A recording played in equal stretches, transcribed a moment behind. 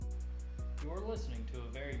You're listening to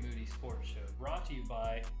a very Moody sports show brought to you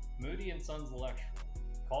by Moody and Sons Electrical.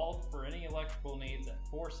 Call for any electrical needs at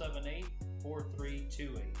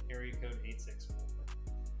 478-4328, area code 864.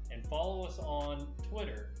 And follow us on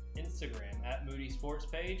Twitter, Instagram at Moody Sports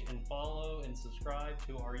Page, and follow and subscribe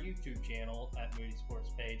to our YouTube channel at Moody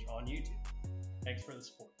Sports Page on YouTube. Thanks for the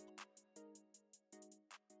support.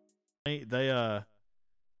 They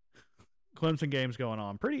Clemson games going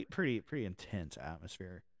on. Pretty intense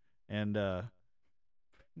atmosphere. And I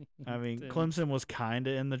mean, Clemson was kind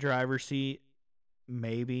of in the driver's seat,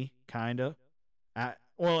 maybe, kind of.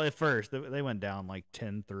 Well, at first they went down like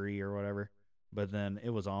 10-3 or whatever, but then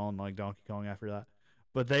it was on like Donkey Kong after that.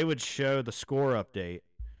 But they would show the score update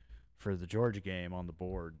for the Georgia game on the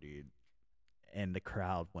board, dude. And the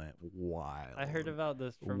crowd went wild. I heard about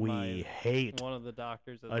this from one of the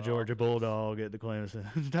doctors. A Georgia Bulldog at the Clemson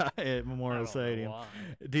at Memorial Stadium.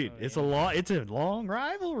 Dude, it's a long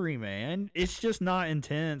rivalry, man. It's just not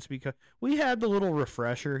intense because we had the little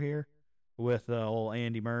refresher here with old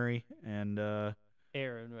Andy Murray and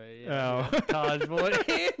Aaron Murray. Yeah, college boy.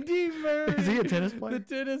 Andy Murray. Is he a tennis player? The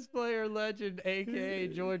tennis player legend, a.k.a.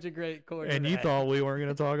 Georgia great quarterback. And you thought we weren't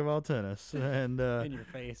going to talk about tennis. And in your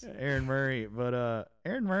face. Aaron Murray. But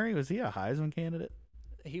Aaron Murray, was he a Heisman candidate?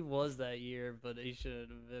 He was that year, but he should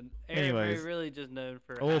have been. Anyways, Murray really just known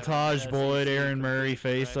for old Taj Boyd, Aaron Murray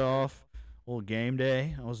face-off. Old game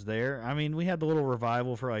day. I was there. I mean, we had the little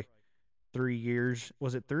revival for like 3 years.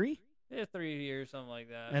 Was it 3? Yeah, 3 years, something like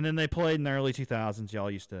that. And then they played in the early 2000s.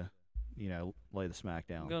 Y'all used to, lay the smack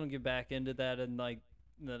down. I'm going to get back into that in, like,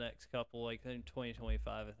 the next couple, like, in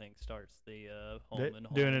 2025, I think, starts the home and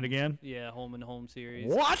home. Doing it again? Yeah, home and home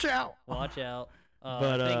series. Watch out! Watch out.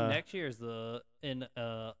 But I think next year is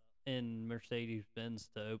in Mercedes-Benz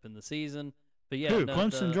to open the season. But yeah, who,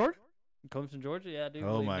 Clemson, Georgia? Clemson, Georgia, yeah, dude.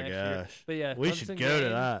 Oh my gosh! Year. But yeah, we should go to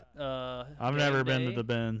that. I've never been to the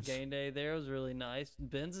Benz. Game day there was really nice.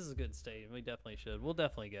 Benz is a good stadium. We definitely should. We'll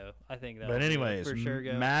definitely go. I think that. But anyways, for sure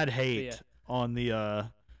go. Mad hate on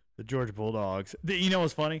the Georgia Bulldogs. You know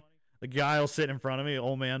what's funny? The guy will sit in front of me,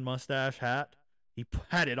 old man mustache hat. He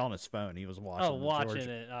had it on his phone. He was watching. Oh, watching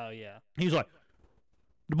it. Oh yeah. He was like,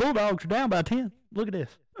 "The Bulldogs are down by 10. Look at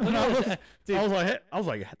this." I was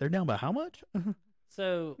like, they're down by how much?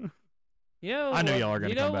 So. I knew y'all were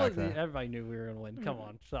going to come back. Everybody knew we were going to win. Come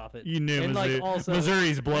on, stop it. You knew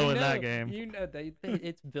Missouri's blowing that game. You know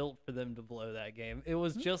it's built for them to blow that game. It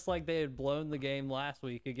was just like they had blown the game last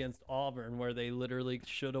week against Auburn, where they literally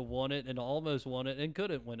should have won it and almost won it and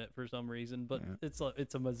couldn't win it for some reason. But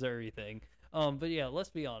it's a Missouri thing. But yeah, let's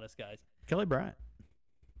be honest, guys. Kelly Bryant.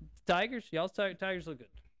 Tigers, Tigers look good.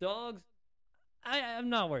 Dogs, I'm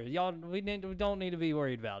not worried. Y'all, we don't need to be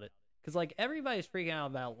worried about it. Because, like, everybody's freaking out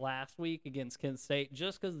about last week against Kent State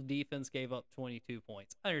just because the defense gave up 22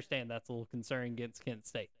 points. I understand that's a little concerning against Kent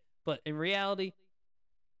State. But in reality,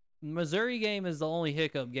 Missouri game is the only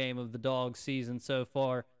hiccup game of the Dogs season so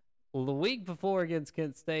far. Well, the week before against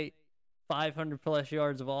Kent State, 500-plus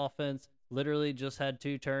yards of offense, literally just had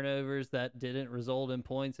 2 turnovers that didn't result in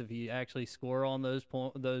points. If you actually score on those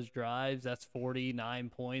drives, that's 49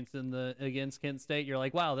 points against Kent State. You're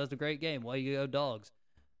like, wow, that's a great game. Way you go, Dogs.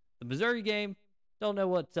 The Missouri game, don't know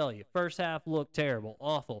what to tell you. First half looked terrible,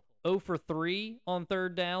 awful. 0 for 3 on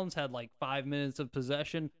third downs, had like 5 minutes of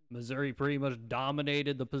possession. Missouri pretty much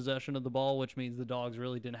dominated the possession of the ball, which means the Dogs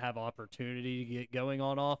really didn't have opportunity to get going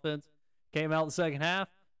on offense. Came out the second half.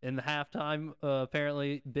 In the halftime,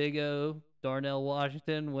 apparently Big O, Darnell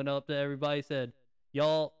Washington, went up to everybody, said,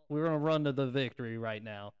 "Y'all, we're going to run to the victory right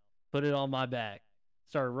now. Put it on my back."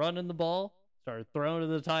 Started running the ball, started throwing to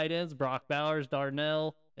the tight ends, Brock Bowers,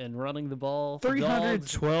 Darnell, and running the ball.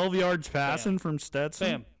 312 yards passing from Stetson.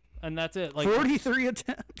 Bam. And that's it. Like 43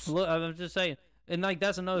 attempts. Look, I'm just saying. And like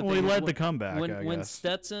that's another thing. He led the comeback, when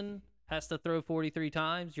Stetson has to throw 43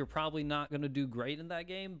 times, you're probably not going to do great in that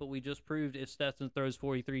game, but we just proved if Stetson throws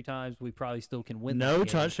 43 times, we probably still can win that game. No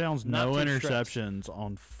touchdowns, no interceptions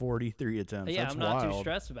on 43 attempts. Yeah, that's I'm not wild. too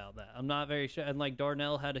stressed about that. I'm not very stressed. And like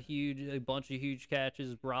Darnell had a bunch of huge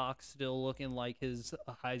catches. Brock still looking like his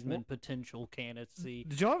Heisman potential candidacy.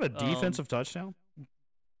 Did y'all have a defensive touchdown?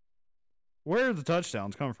 Where did the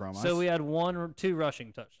touchdowns come from? So we had 1 or 2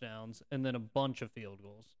 rushing touchdowns and then a bunch of field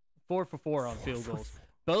goals. 4 for 4 on field goals.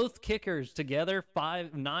 Both kickers together,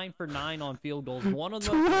 9 for 9 on field goals. One of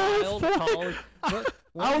them wild college.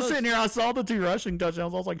 I was sitting here, I saw the 2 rushing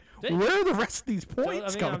touchdowns. I was like, where are the rest of these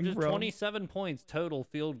points coming from? 27 points total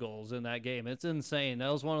field goals in that game. It's insane.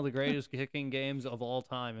 That was one of the greatest kicking games of all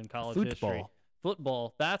time in college history.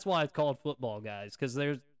 Football. That's why it's called football, guys, because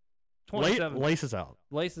there's 27. Laces out.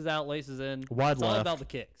 Laces out, laces in. Wide it's left. all about the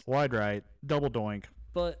kicks. Wide right. Double doink.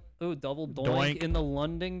 But double doink, Doink. in the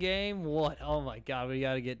London game. What? Oh my God, we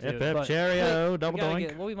got to get to Hip, it. hip, But cheerio, double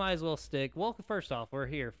doink. we might as well stick. Welcome. First off, we're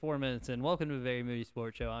here 4 minutes in. Welcome to the Very Moody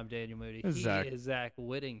Sports Show. I'm Daniel Moody. This is Zach. He is Zach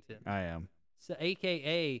Whittington. I am. So,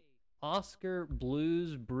 AKA Oscar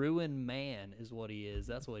Blues Bruin Man is what he is.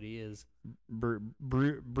 That's what he is. Brewmeister.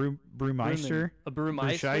 A brewmeister.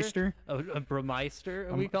 Brewshyster? A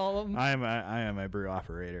brewmeister, we call him. I am a brew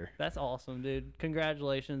operator. That's awesome, dude.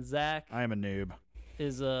 Congratulations, Zach. I am a noob.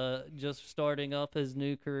 Is just starting up his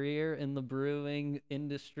new career in the brewing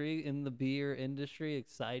industry, in the beer industry.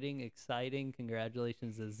 Exciting.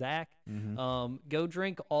 Congratulations to Zach. Mm-hmm. Go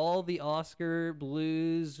drink all the Oscar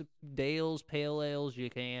Blues, Dales, Pale Ales you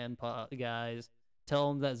can, guys.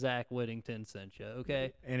 Tell them that Zach Whittington sent you,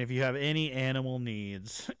 okay? And if you have any animal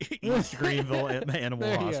needs, East Greenville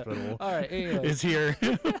Animal Hospital all right, anyway. is here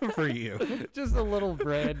for you. Just a little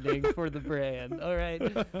branding for the brand, all right?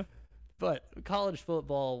 But college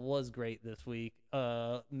football was great this week.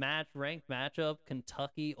 Ranked matchup,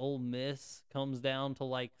 Kentucky, Ole Miss comes down to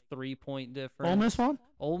like 3-point difference. Ole Miss won?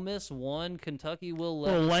 Ole Miss won. Kentucky will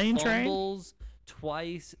Little lane fumbles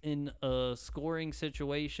twice in scoring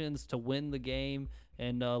situations to win the game.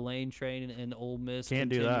 And Lane Train and Ole Miss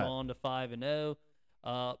continue on to 5-0.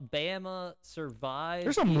 Bama survived.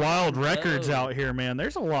 There's some wild records out here, man.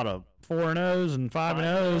 There's a lot of 4-0s and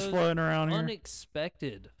 5-0s floating around here.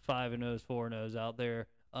 Unexpected 5-0s, 4-0s out there.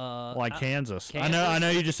 Like Kansas. I know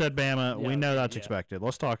you just said Bama. Yeah, we know that's expected.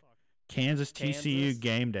 Let's talk Kansas TCU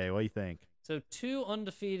game day. What do you think? So 2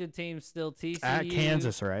 undefeated teams still. TCU at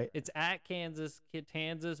Kansas, right? It's at Kansas.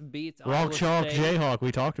 Kansas beats Rock Chalk State. Jayhawk.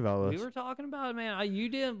 We talked about this. We were talking about it, man. You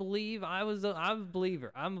didn't believe. I'm a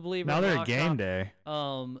believer. I'm a believer. Now they're at game day.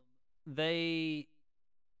 They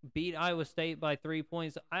beat Iowa State by 3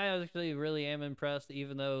 points. I actually really am impressed,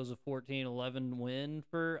 even though it was a 14-11 win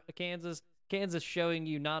for Kansas. Kansas showing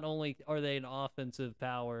you not only are they an offensive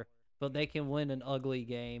power, but they can win an ugly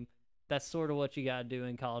game. That's sort of what you got to do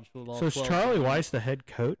in college football. So is Charlie Weiss the head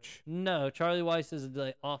coach? No, Charlie Weiss is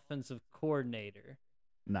the offensive coordinator.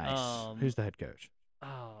 Nice. Who's the head coach?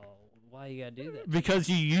 Oh, why you got to do that? Because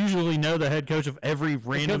you usually know the head coach of every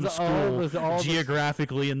random school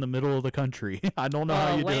geographically in the middle of the country. I don't know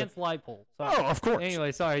how you do it. Lance Leipold. Sorry. Oh, of course.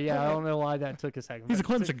 Anyway, sorry. Yeah, I don't know why that took a second. He's a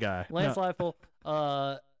Clemson guy. Lance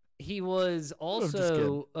Leipold. He was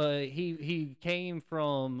also he came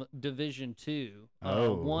from Division II.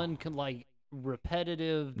 Won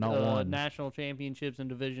repetitive national championships in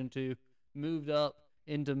Division II. Moved up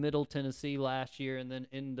into Middle Tennessee last year and then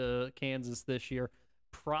into Kansas this year.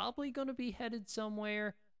 Probably going to be headed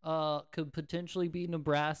somewhere. Could potentially be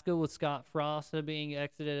Nebraska with Scott Frost being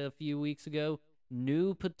exited a few weeks ago.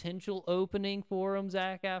 New potential opening for him,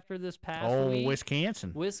 Zach, after this past week.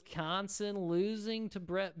 Wisconsin. Wisconsin losing to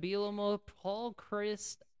Brett Bielema, Paul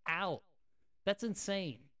Chryst out. That's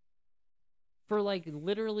insane. For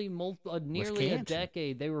literally nearly a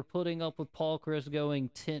decade, they were putting up with Paul Chryst going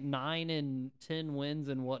 9-10 wins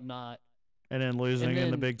and whatnot. And then losing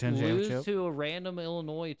in the Big Ten championship. Lose to a random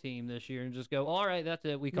Illinois team this year and just go, all right, that's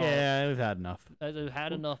it. We call it. Yeah, we've had enough. We've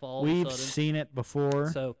had enough all of a sudden. We've seen it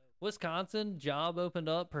before. So Wisconsin, job opened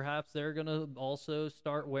up. Perhaps they're going to also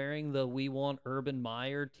start wearing the We Want Urban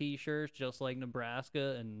Meyer t-shirts, just like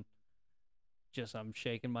Nebraska. And I'm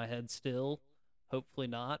shaking my head still. Hopefully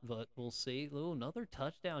not, but we'll see. Ooh, another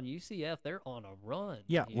touchdown. UCF, they're on a run.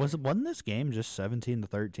 Yeah, wasn't this game just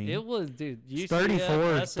 17-13? It was, dude. UCF,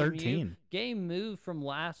 34-13. Game moved from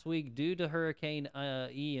last week due to Hurricane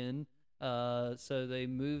Ian. So they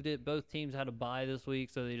moved it. Both teams had a bye this week,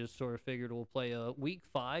 so they just sort of figured we'll play a Week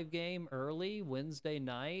 5 game early, Wednesday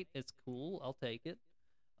night. It's cool. I'll take it.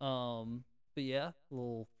 But yeah, a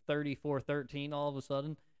little 34-13 all of a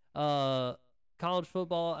sudden. College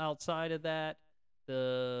football outside of that,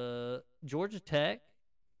 the Georgia Tech,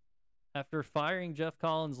 after firing Jeff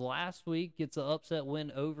Collins last week, gets an upset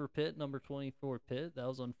win over Pitt, number 24 Pitt. That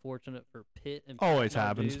was unfortunate for Pitt. And always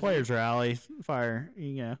happens. Players rally, fire.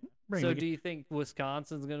 So do you think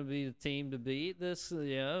Wisconsin's going to be the team to beat this? I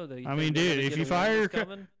mean, dude, if you fire,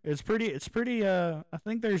 it's pretty. I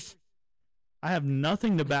think I have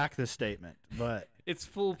nothing to back this statement, but it's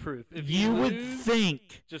foolproof. If you would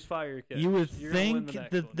think, just fire your kid. You would think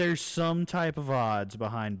that there's some type of odds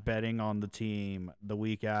behind betting on the team the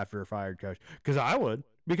week after a fired coach. Because I would.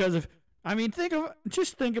 Because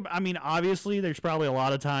think of. I mean, obviously, there's probably a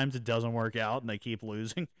lot of times it doesn't work out and they keep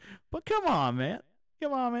losing. But come on, man.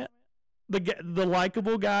 The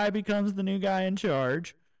likable guy becomes the new guy in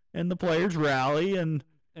charge, and the players rally and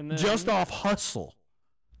then, just off hustle.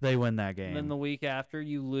 they win that And game. then the week after,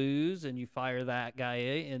 you lose and you fire that guy,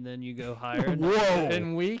 and then you go hire. Whoa!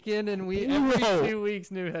 And week in and every 2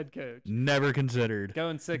 weeks, new head coach. Never considered.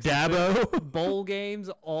 Going 6 Dabo bowl games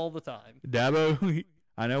all the time. Dabo,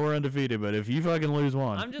 I know we're undefeated, but if you fucking lose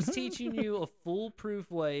one, I'm just teaching you a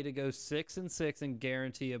foolproof way to go 6-6 and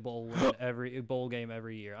guarantee a bowl game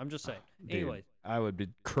every year. I'm just saying. Dude, Anyways, I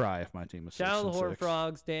would cry if my team was 6-6. shout out to the Horned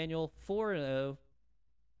Frogs, Daniel, 4-0.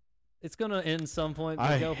 It's gonna end some point. But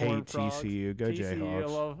I go hate Horned Frogs. TCU. Go TCU, Jayhawks. I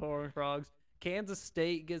love Horned Frogs. Kansas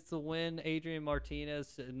State gets the win. Adrian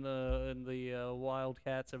Martinez and the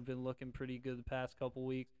Wildcats have been looking pretty good the past couple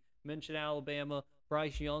weeks. Mentioned Alabama.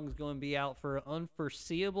 Bryce Young's going to be out for an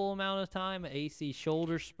unforeseeable amount of time. AC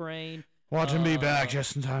shoulder sprain. Watch him be back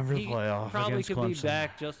just in time for the He playoff. probably against could Clemson. be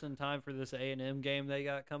back just in time for this A&M game they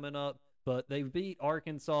got coming up. But they beat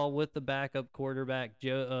Arkansas with the backup quarterback.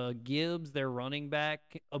 Gibbs, their running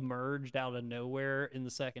back, emerged out of nowhere in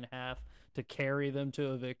the second half to carry them to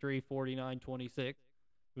a victory, 49-26.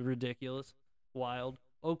 Ridiculous. Wild.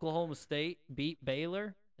 Oklahoma State beat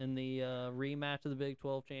Baylor in the rematch of the Big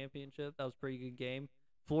 12 championship. That was a pretty good game.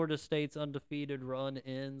 Florida State's undefeated run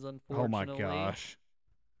ends, unfortunately. Oh, my gosh.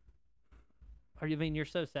 You're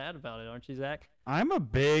so sad about it, aren't you, Zach? I'm a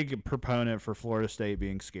big proponent for Florida State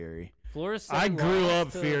being scary. Florida State I grew up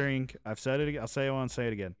lost to- fearing. I've said it. I'll say it once. Say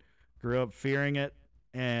it again. Grew up fearing it,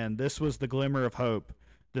 and this was the glimmer of hope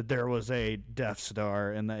that there was a Death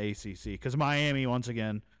Star in the ACC because Miami once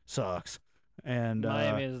again sucks, and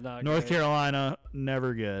Miami is not North great. Carolina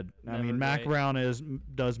never good. I Never mean, Mac great. Brown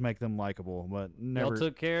does make them likable, but never.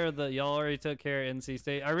 Y'all already took care of NC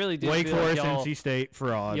State. I really do. Wake feel like Forest, y'all, NC State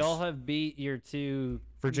frauds. y'all have beat your two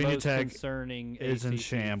Virginia most Tech concerning is in ACC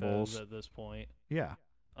shambles foes at this point. Yeah.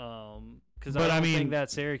 Because But I I don't mean- think that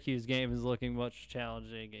Syracuse game is looking much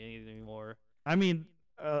challenging anymore. I mean,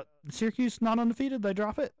 Syracuse not undefeated. They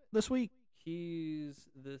drop it this week. Hughes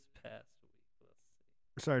this past week.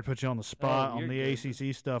 Let's see. Sorry to put you on the spot you're on the good.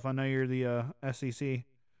 ACC stuff. I know you're the SEC.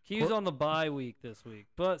 Hughes on the bye week this week,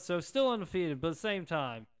 but so still undefeated. But at the same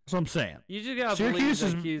time, That's what I'm saying. you just gotta Syracuse believe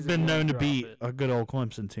has that Hughes been is known to gonna beat drop it. a good old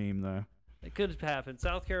Clemson team, though. It could happen.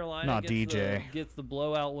 South Carolina Not gets DJ. gets the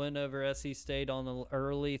blowout win over SC State on the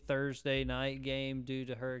early Thursday night game due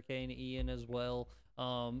to Hurricane Ian as well.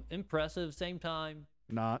 Impressive. Same time,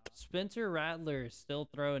 Not. Spencer Rattler is still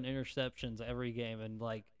throwing interceptions every game, and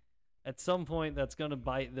like at some point that's going to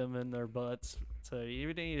bite them in their butts. So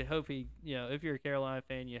you need to hope if you're a Carolina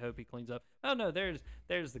fan, you hope he cleans up. Oh no, there's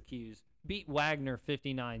the cues. Beat Wagner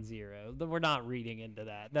 59-0. We're not reading into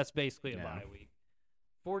that. That's basically a bye week.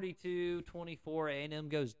 42-24, A&M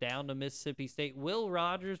goes down to Mississippi State. Will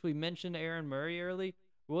Rogers, we mentioned Aaron Murray early.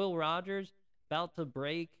 Will Rogers about to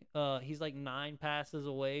break. He's like 9 passes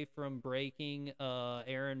away from breaking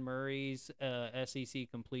Aaron Murray's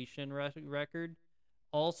SEC completion record.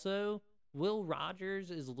 Also, Will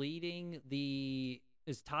Rogers is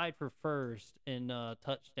tied for first in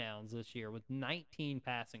touchdowns this year with 19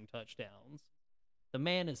 passing touchdowns. The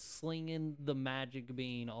man is slinging the magic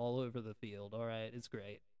bean all over the field. All right, it's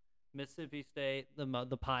great. Mississippi State,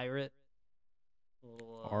 the Pirate.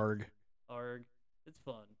 Little, Arg. It's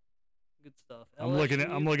fun. Good stuff. I'm looking at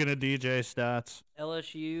DJ stats.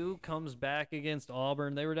 LSU comes back against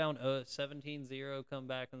Auburn. They were down 17-0, come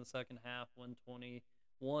back in the second half,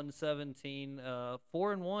 121-17.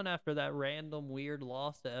 4-1 after that random weird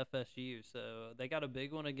loss to FSU. So they got a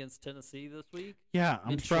big one against Tennessee this week. Yeah,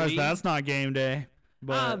 I'm surprised Intrigued? that's not game day.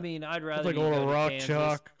 But I mean, I'd rather it's like a you little go to rock Kansas.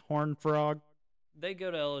 chalk, horn frog. They go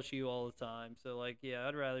to LSU all the time, so like, yeah,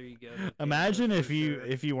 I'd rather you go. To Imagine Kansas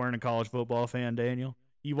if for you weren't a college football fan, Daniel.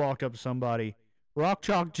 You walked up to somebody, rock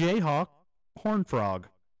chalk, Jayhawk, horn frog.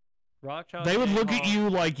 Rock Chalk. They would look at Jayhawk, you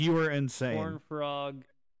like you were insane. Horn Frog,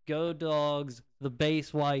 Go Dogs, the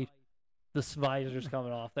base white, the visors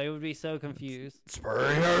coming off. They would be so confused.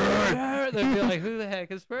 Spurrier. They'd be like, "Who the heck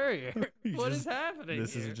is Spurrier? What is happening?"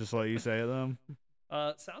 This here? is just what you say to them.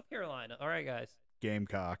 South Carolina. All right, guys.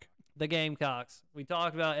 Gamecock. The Gamecocks. We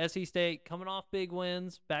talked about SC State coming off big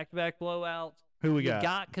wins, back-to-back blowouts. Who we You got?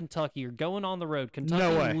 got Kentucky. You're going on the road. Kentucky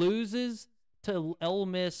No way. loses to Ole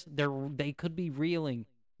Miss. They could be reeling.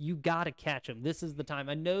 You got to catch them. This is the time.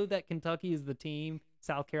 I know that Kentucky is the team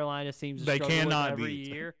South Carolina seems to They struggle cannot with every beat.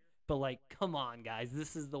 year. But, like, come on, guys.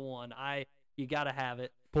 This is the one. You got to have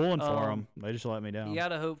it. Pulling for them. They just let me down. You got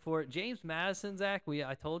to hope for it. James Madison, Zach,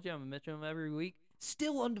 I told you I'm going to mention him every week.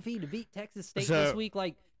 Still undefeated. Beat Texas State this week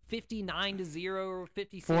like 59-0 or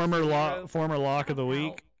 56. Former lock of the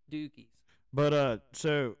week. Dookies. But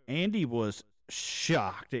so Andy was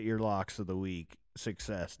shocked at your locks of the week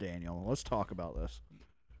success, Daniel. Let's talk about this.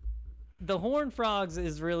 The Horned Frogs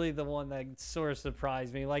is really the one that sort of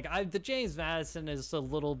surprised me. Like the James Madison is a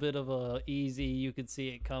little bit of a easy. You could see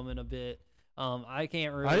it coming a bit. I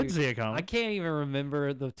can't really. I didn't see it coming. I can't even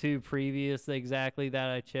remember the two previous exactly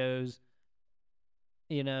that I chose.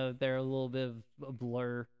 You know, they're a little bit of a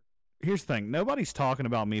blur. Here's the thing: nobody's talking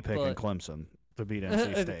about me picking Clemson to beat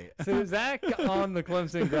NC State. So Zach on the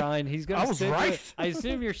Clemson grind. He's gonna. I was right. I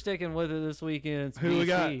assume you're sticking with it this weekend. It's Who BC. we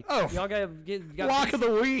got? Oh, y'all got lock BC. of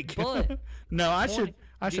the week. But no,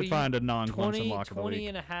 I should find a non-Clemson lock of the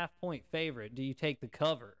week. 20.5 point favorite. Do you take the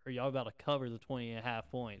cover? Are y'all about to cover the 20.5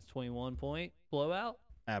 points? 21 point blowout?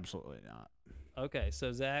 Absolutely not. Okay,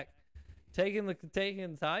 so Zach taking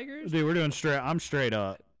the Tigers. Dude, we're doing straight. I'm straight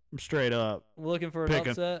up. I'm straight up. Looking for an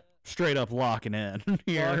upset. Straight up locking in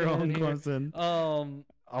here on Clemson.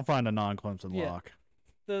 I'll find a non-Clemson lock.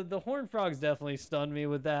 The Horned Frogs definitely stunned me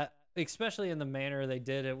with that, especially in the manner they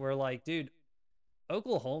did it. Where like, dude,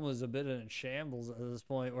 Oklahoma's a bit in shambles at this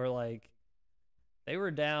point. Where like, they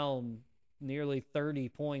were down nearly 30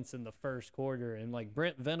 points in the first quarter, and like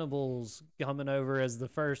Brent Venables coming over as the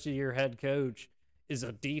first-year head coach is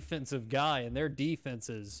a defensive guy, and their defense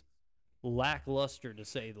is lackluster to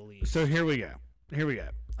say the least. So here we go.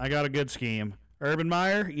 I got a good scheme. Urban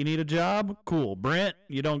Meyer, you need a job? Cool. Brent,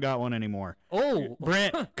 you don't got one anymore. Oh,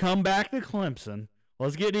 Brent, come back to Clemson.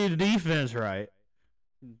 Let's get you the defense right.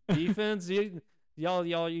 Defense,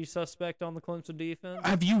 y'all, you suspect on the Clemson defense?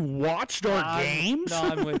 Have you watched our games? No,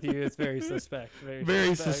 I'm with you. It's very suspect.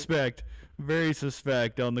 Very suspect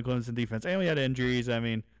on the Clemson defense. And we had injuries. I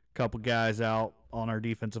mean, a couple guys out on our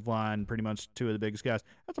defensive line, pretty much two of the biggest guys.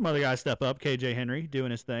 Had some other guys step up. KJ Henry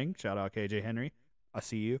doing his thing. Shout out KJ Henry. I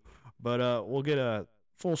see you. But we'll get a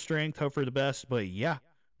full strength, hope for the best. But, yeah,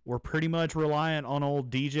 we're pretty much reliant on old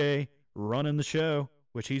DJ running the show,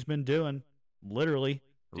 which he's been doing, literally.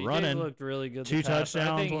 DJ's running. Looked really good. Two touchdowns.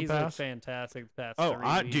 I think one he's pass. looked fantastic the past 3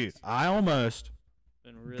 weeks. Dude, I almost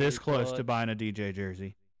Really this close to buying a DJ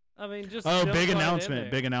jersey. I mean, just big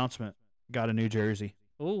announcement. Got a new jersey.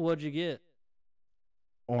 Oh, what'd you get?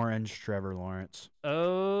 Orange Trevor Lawrence.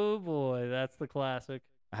 Oh boy, that's the classic.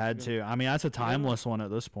 I had to. I mean, that's a timeless one at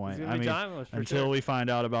this point. I mean, until we find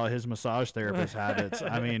out about his massage therapist habits.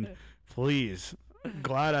 I mean, please.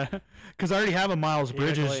 Glad because I already have a Miles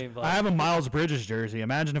Bridges. I have a Miles Bridges jersey.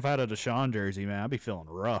 Imagine if I had a Deshaun jersey, man. I'd be feeling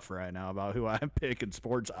rough right now about who I'm picking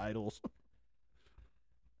sports idols.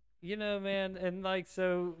 You know, man, and like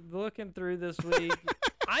so, looking through this week,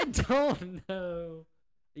 I don't know.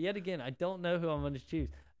 Yet again, I don't know who I'm going to choose.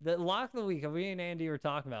 The lock of the week, me and Andy were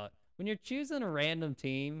talking about. When you're choosing a random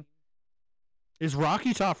team, is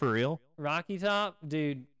Rocky Top for real? Rocky Top,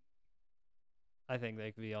 dude. I think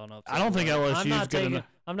they could be on up. I don't think LSU is good.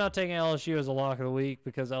 I'm not taking LSU as a lock of the week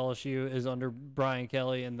because LSU is under Brian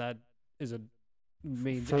Kelly, and that is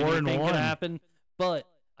means 4-1 could happen. But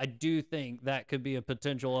I do think that could be a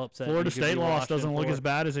potential upset. Florida State loss doesn't look as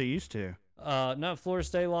bad as it used to. No, Florida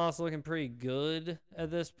State loss looking pretty good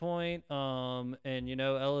at this point. And you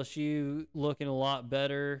know LSU looking a lot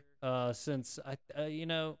better since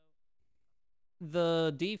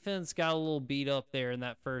the defense got a little beat up there in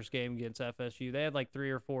that first game against FSU. They had like 3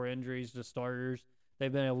 or 4 injuries to starters.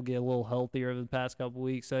 They've been able to get a little healthier over the past couple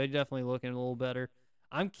weeks, so they're definitely looking a little better.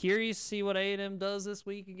 I'm curious to see what A&M does this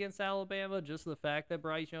week against Alabama. Just the fact that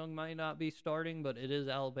Bryce Young might not be starting, but it is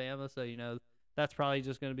Alabama, so you know that's probably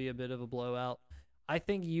just going to be a bit of a blowout. I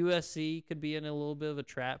think USC could be in a little bit of a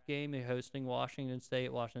trap game. They're hosting Washington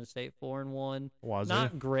State. Washington State 4-1. Wazoo.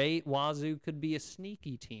 Not great. Wazoo could be a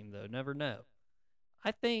sneaky team though. Never know. I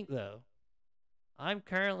think though, I'm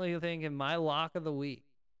currently thinking my lock of the week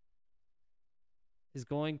is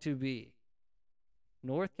going to be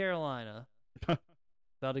North Carolina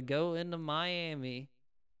about to go into Miami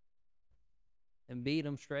and beat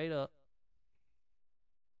them straight up.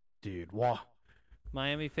 Dude, wow.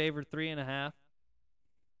 Miami favored 3.5. I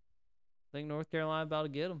think North Carolina about to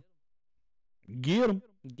get them. Get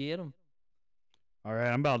them. All right,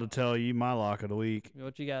 I'm about to tell you my lock of the week.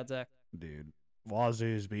 What you got, Zach? Dude,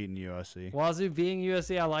 Wazoo's beating USC. Wazoo beating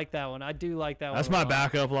USC, I like that one. I do like that one. That's my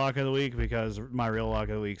backup lock of the week because my real lock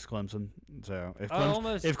of the week's Clemson. So if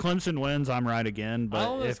Clemson wins, I'm right again. But I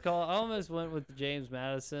almost went with James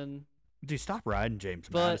Madison. Dude, stop riding James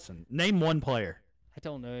Madison. Name one player. I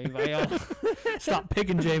don't know anybody else. Stop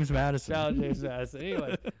picking James Madison. No, James Madison.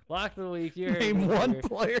 Anyway, lock of the week. Name one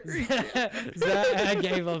player. I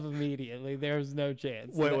gave up immediately. There was no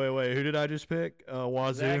chance. Wait. Who did I just pick?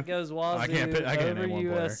 Wazoo. Zach goes Wazoo. I can't over name one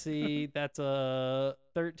USC. That's a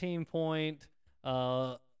 13-point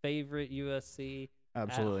favorite USC.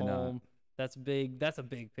 Absolutely at home. not. That's big. That's a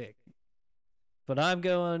big pick. But I'm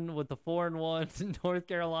going with the 4-1 North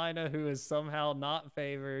Carolina, who is somehow not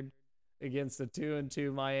favored against the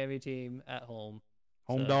 2-2 Miami team at home.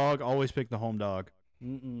 Home dog. Always pick the home dog.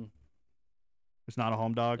 Mm-mm. It's not a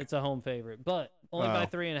home dog. It's a home favorite, but only by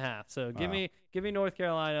 3.5. So give me North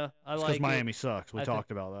Carolina. I like because Miami sucks. We I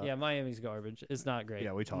talked about that. Yeah, Miami's garbage. It's not great.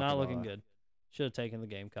 Yeah, we talked not about looking that. good. Should have taken the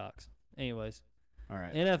Gamecocks. Anyways, All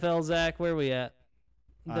right. NFL, Zach, where we at?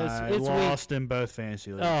 I lost in both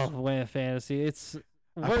fantasy leagues. Oh, win fantasy.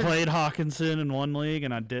 I played Hawkinson in one league,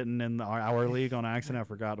 and I didn't in our league on accident. I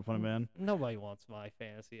forgot to put him in. Nobody wants my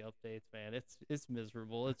fantasy updates, man. It's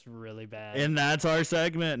miserable. It's really bad. And that's our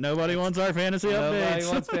segment. Nobody wants our fantasy updates. Nobody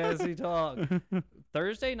wants fantasy talk.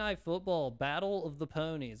 Thursday night football, Battle of the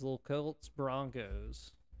Ponies, little Colts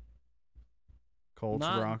Broncos.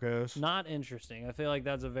 Broncos. Not interesting. I feel like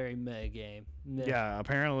that's a very meh game. Meh. Yeah,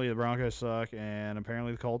 apparently the Broncos suck, and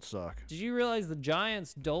apparently the Colts suck. Did you realize the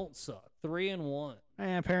Giants don't suck? 3-1.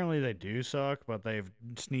 And apparently they do suck, but they've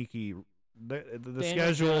sneaky. The Danny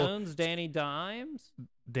schedule. Jones, Danny Dimes.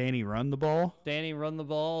 Danny run the ball. Danny run the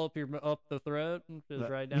ball up the throat. Just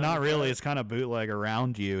right down. Not really. It's kind of bootleg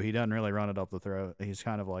around you. He doesn't really run it up the throat. He's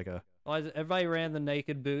kind of like a. Everybody ran the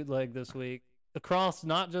naked bootleg this week. Across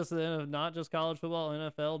not just college football,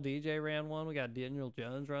 NFL. DJ ran one. We got Daniel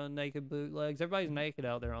Jones running naked bootlegs. Everybody's naked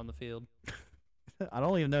out there on the field. I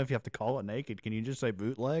don't even know if you have to call it naked. Can you just say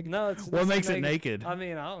bootleg? No, it's what makes it naked? I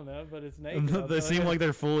mean, I don't know, but it's naked. They seem like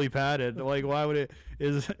they're fully padded. Like, why would it?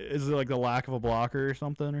 Is it like the lack of a blocker or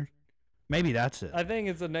something? Or maybe that's it. I think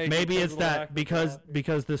it's a naked. Maybe it's that because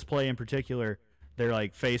this play in particular, they're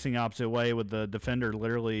like facing opposite way with the defender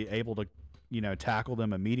literally able to, tackle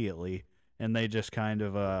them immediately. And they just kind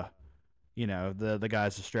of, the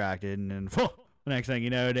guy's distracted, and then the next thing you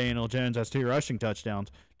know, Daniel Jones has 2 rushing touchdowns.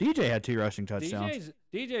 DJ had 2 rushing touchdowns.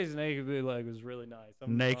 DJ's naked bootleg was really nice.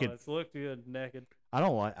 Naked. It looked good naked. I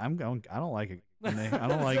don't like. I don't like it. I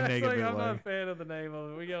don't like naked bootleg. I'm not a fan of the name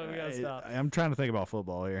of it. We gotta stop. I'm trying to think about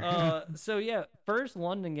football here. So yeah, first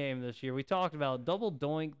London game this year. We talked about double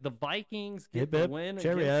doink. The Vikings get the win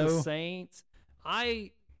against the Saints. I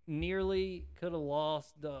nearly could have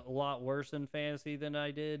lost a lot worse in fantasy than I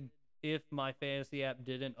did if my fantasy app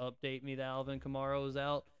didn't update me that Alvin Kamara was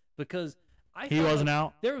out, because he wasn't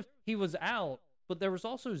out. He was out, but there was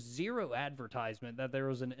also zero advertisement that there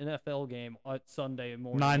was an NFL game at Sunday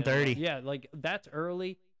morning. 9:30. Yeah, like that's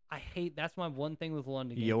early. That's my one thing with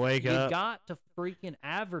London games. You wake up. You got to freaking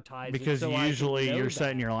advertise because it so usually you're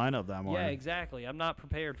setting your lineup that morning. Yeah, exactly. I'm not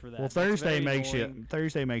prepared for that. Well, Thursday makes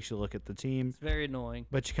you look at the team. It's very annoying.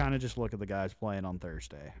 But you kind of just look at the guys playing on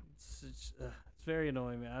Thursday. It's very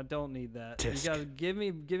annoying, man. I don't need that. Tisk. You gotta give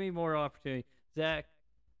me more opportunity. Zach,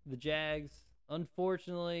 the Jags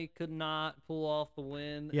unfortunately could not pull off the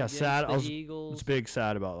win against the Eagles. It's big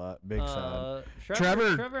sad about that. Big sad.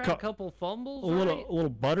 Trevor had a couple fumbles. A little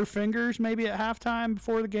butterfingers maybe at halftime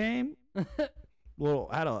before the game.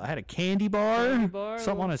 had a candy bar,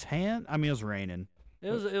 something on his hand. I mean, it was raining.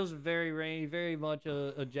 It was very rainy, very much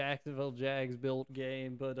a Jacksonville Jags built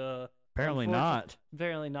game, but apparently not.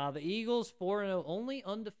 Apparently not. The Eagles 4-0, only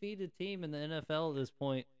undefeated team in the NFL at this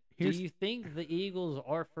point. Do you think the Eagles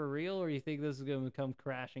are for real, or do you think this is going to come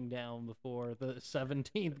crashing down before the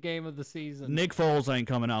 17th game of the season? Nick Foles ain't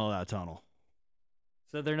coming out of that tunnel.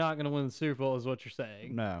 So they're not going to win the Super Bowl is what you're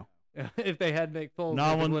saying? No. If they had Nick Foles,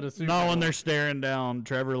 they would win a Super Bowl. Not when they're staring down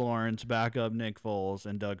Trevor Lawrence, backup Nick Foles,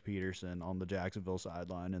 and Doug Peterson on the Jacksonville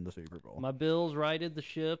sideline in the Super Bowl. My Bills righted the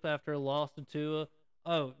ship after a loss to Tua.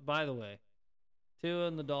 Oh, by the way, Tua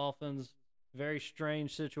and the Dolphins, very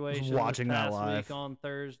strange situation. Watching this that past live week on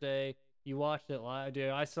Thursday. You watched it live, dude.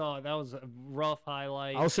 I saw it. That was a rough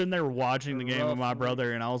highlight. I was sitting there watching the game with my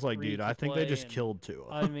brother, and I was like, dude, I think they just killed Tua.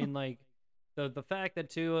 I mean, like, the fact that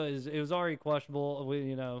Tua it was already questionable.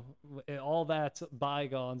 All that's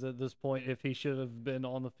bygones at this point. If he should have been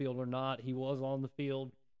on the field or not, he was on the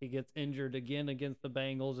field. He gets injured again against the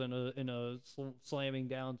Bengals in a slamming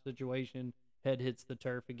down situation. Head hits the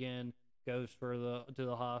turf again. Goes to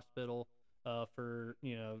the hospital. Been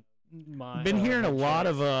hearing a lot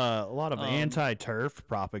of anti-turf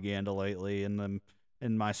propaganda lately in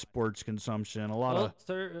my sports consumption.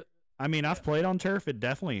 I've played on turf. It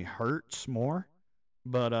definitely hurts more,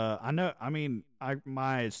 but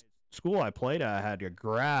my school I played at had a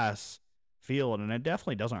grass field, and it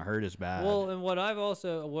definitely doesn't hurt as bad. Well, and what I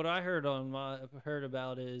heard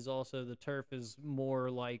about is also the turf is more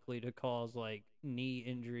likely to cause like knee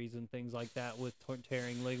injuries and things like that with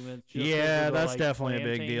tearing ligaments. Yeah, that's definitely a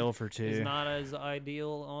big deal for Tua. It's not as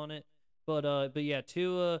ideal on it, but yeah,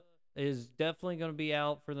 Tua is definitely going to be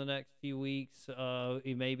out for the next few weeks.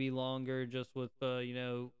 It may be longer, just with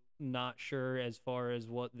not sure as far as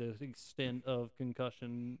what the extent of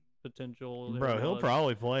concussion potential. Bro, he'll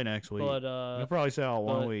probably play next week. But he'll probably say out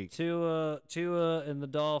 1 week. Tua and the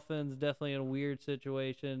Dolphins definitely in a weird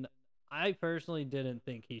situation. I personally didn't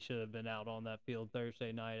think he should have been out on that field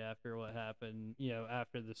Thursday night after what happened,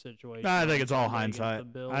 after the situation. I think it's all hindsight.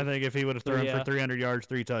 I think if he would have thrown for 300 yards,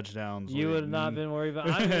 3 touchdowns, you would have not been worried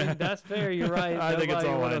about. I mean, that's fair. You're right. I think it's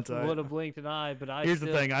all hindsight. Would have blinked an eye, but here's the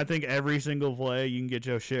thing. I think every single play you can get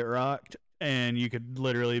your shit rocked, and you could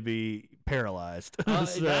literally be paralyzed.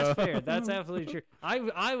 That's fair. That's absolutely true.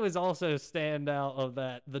 I was also standout of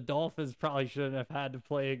that. The Dolphins probably shouldn't have had to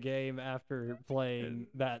play a game after playing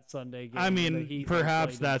that Sunday game. I mean,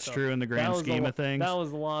 perhaps that's true in the grand scheme of things. That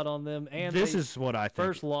was a lot on them. And this is what I think.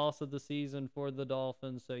 First loss of the season for the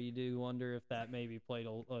Dolphins, so you do wonder if that maybe played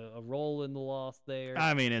a role in the loss there.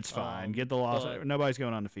 I mean, it's fine. Get the loss. Nobody's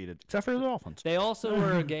going undefeated except for the Dolphins. They also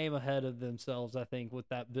were a game ahead of themselves, I think, with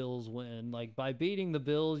that Bills win. Like, by beating the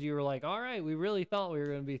Bills, you were like, all right, we really thought we were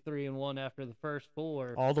going to be 3-1 after the first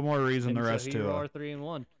 4. All the more reason the rest too are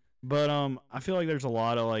 3-1. But I feel like there's a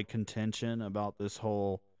lot of contention about this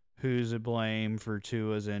whole who's to blame for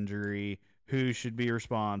Tua's injury, who should be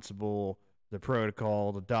responsible, the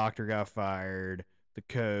protocol, the doctor got fired, the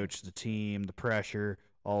coach, the team, the pressure,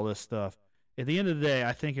 all this stuff. At the end of the day,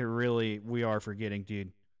 I think we are forgetting,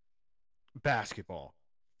 dude. Basketball,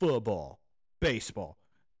 football, baseball.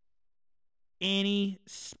 Any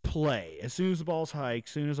play, as soon as the ball's hiked,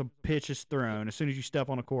 as soon as a pitch is thrown, as soon as you step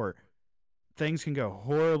on a court, things can go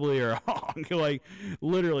horribly wrong.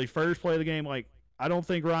 Literally, first play of the game, I don't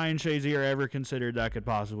think Ryan Shazier ever considered that could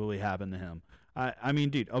possibly happen to him. I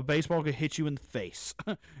mean, dude, a baseball could hit you in the face,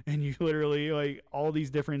 and you literally, all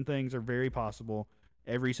these different things are very possible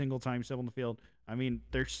every single time you step on the field. I mean,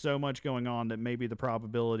 there's so much going on that maybe the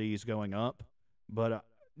probability is going up, but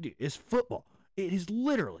dude, it's football. It is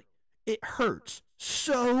literally. It hurts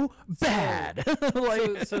so bad.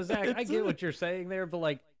 So Zach, I get what you're saying there,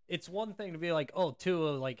 but it's one thing to be like, oh,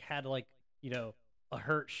 Tua had a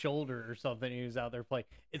hurt shoulder or something. He was out there playing.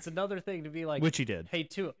 It's another thing to be like, which he did. Hey,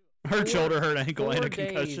 Tua, hurt shoulder, hurt ankle, 4 and a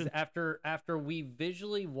days concussion. After we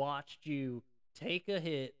visually watched you take a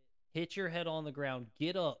hit your head on the ground,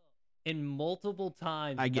 get up, and multiple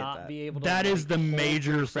times I get not that. be able to. That is the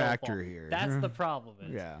major factor off. here. That's the problem.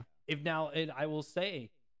 Yeah. And I will say,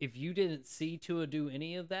 if you didn't see Tua do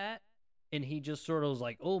any of that, and he just sort of was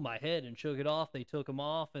like, oh, my head, and shook it off, they took him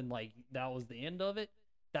off, and that was the end of it,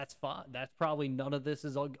 that's fine. That's probably none of this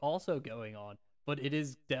is also going on. But it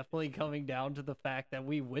is definitely coming down to the fact that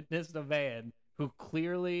we witnessed a man who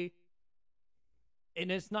clearly,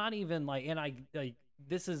 and it's not even I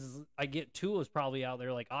get Tua's probably out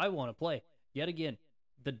there I want to play. Yet again,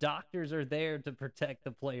 the doctors are there to protect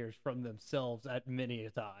the players from themselves at many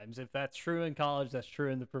times. If that's true in college, that's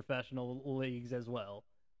true in the professional leagues as well.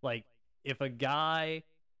 If a guy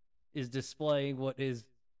is displaying what is,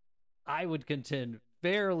 I would contend,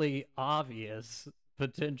 fairly obvious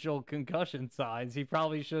potential concussion signs, he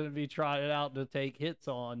probably shouldn't be trying it out to take hits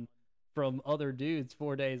on from other dudes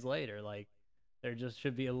 4 days later. There just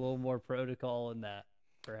should be a little more protocol in that,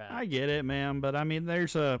 perhaps. I get it, man, but I mean,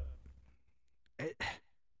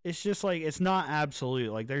 it's just it's not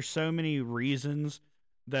absolute. There's so many reasons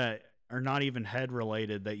that are not even head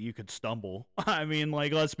related that you could stumble. I mean,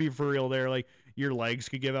 let's be for real there. Your legs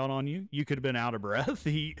could give out on you. You could have been out of breath.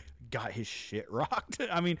 He got his shit rocked.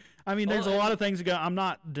 I mean, there's a lot of things that go. I'm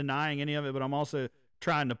not denying any of it, but I'm also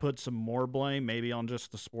trying to put some more blame maybe on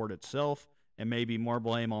just the sport itself and maybe more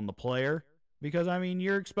blame on the player. Because, I mean,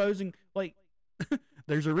 you're exposing,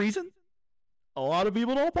 there's a reason a lot of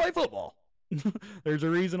people don't play football. There's a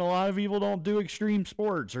reason a lot of people don't do extreme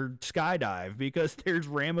sports or skydive, because there's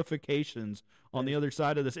ramifications on the other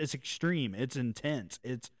side of this. It's extreme. It's intense.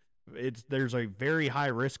 There's a very high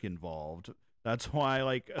risk involved. That's why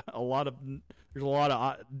there's a lot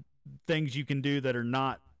of things you can do that are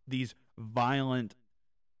not these violent,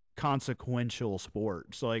 consequential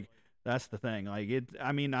sports. That's the thing.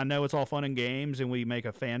 I mean, I know it's all fun and games, and we make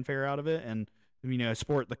a fanfare out of it, and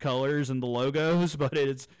sport the colors and the logos, but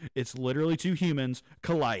it's literally two humans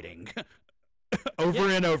colliding over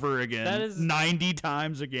and over again. That is 90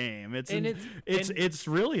 times a game. It's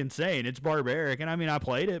really insane. It's barbaric, and I mean, I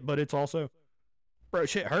played it, but it's also, bro,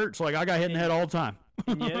 shit hurts. I got hit in the head all the time.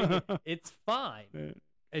 It's fine.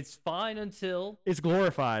 It's fine until it's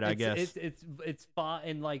glorified. I guess it's fine,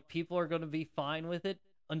 and people are going to be fine with it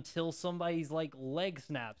until somebody's leg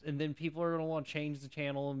snaps, and then people are going to want to change the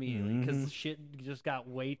channel immediately because shit just got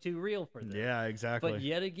way too real for them. Yeah, exactly. But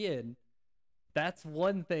yet again, that's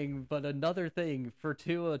one thing, but another thing for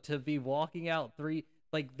Tua to be walking out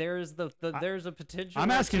Like there's there's a potential.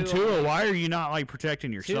 I'm asking Tua, why are you not like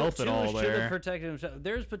protecting yourself at all there? Should have protected himself.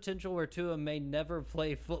 There's potential where Tua may never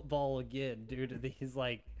play football again due to these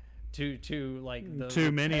like too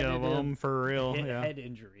many of them for real. Head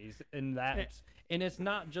injuries, and that's and it's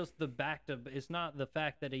not just it's not the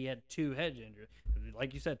fact that he had 2 head injuries.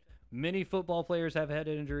 Like you said, many football players have head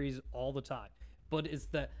injuries all the time, but it's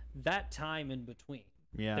that time in between.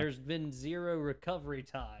 Yeah, there's been 0 recovery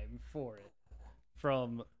time for it.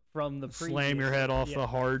 From the previous, slam your head off the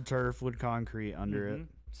hard turf with concrete under it.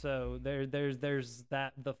 So there's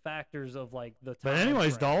that the factors of like the time. But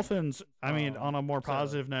anyways, Dolphins. I mean, on a more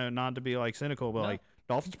positive note, not to be like cynical, but like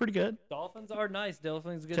Dolphins pretty good. Dolphins are nice.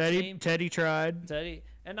 Dolphins good team. Teddy tried.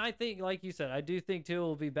 And I think, like you said, I do think Tua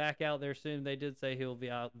will be back out there soon. They did say he'll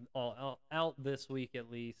be out this week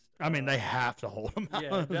at least. I mean, they have to hold him out. Yeah,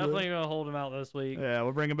 definitely gonna hold him out this week. Yeah,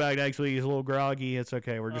 we'll bring him back next week. He's a little groggy. It's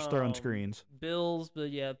okay. We're just throwing screens. Bills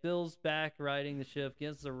back riding the ship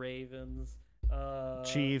against the Ravens.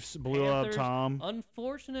 Chiefs blew up Tom.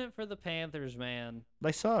 Unfortunate for the Panthers, man.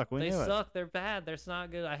 They suck. They suck. They're bad. They're not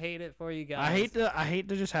good. I hate it for you guys. I hate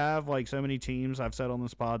to just have like so many teams I've said on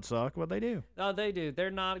this pod suck, but they do. No, they do. They're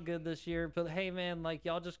not good this year. But hey, man, like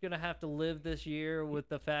y'all just gonna have to live this year with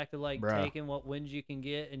the fact of like taking what wins you can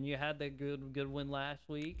get, and you had that good win last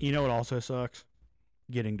week. You know what also sucks?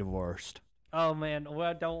 Getting divorced. Oh man, well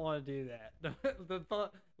I don't want to do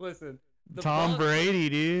that. Listen. Tom Brady,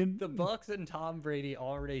 dude. The Bucks and Tom Brady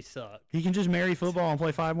already suck. He can just marry football and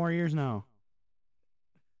play 5 more years now.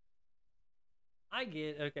 I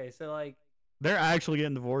get okay, so like they're actually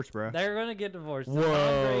getting divorced, bro. They're gonna get divorced. Whoa.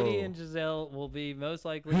 Tom Brady and Giselle will be most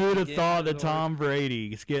likely. Who would have thought that Tom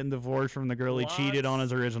Brady is getting divorced from the girl he cheated on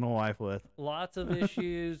his original wife with? Lots of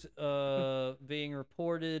issues being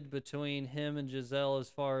reported between him and Giselle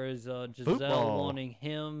as far as Giselle wanting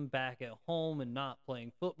him back at home and not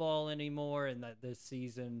playing football anymore, and that this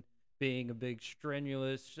season being a big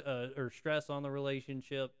strenuous or stress on the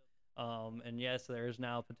relationship. And yes, there's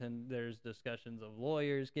now there's discussions of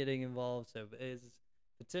lawyers getting involved, so is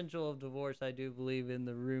potential of divorce. I do believe in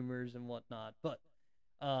the rumors and whatnot. But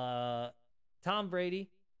Tom Brady,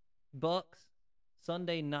 Bucks,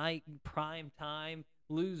 Sunday night prime time,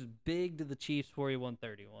 lose big to the Chiefs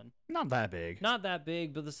 41-31. Not that big. Not that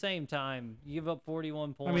big, but at the same time, you give up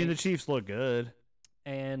 41 points. I mean, the Chiefs look good.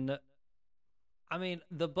 And I mean,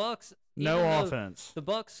 the Bucks. No offense. The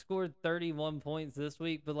Bucks scored 31 points this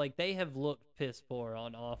week, but like they have looked piss poor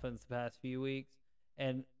on offense the past few weeks,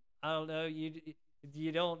 and I don't know.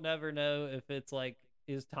 You don't never know if it's like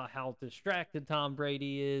how distracted Tom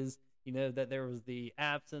Brady is. You know that there was the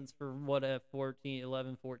absence for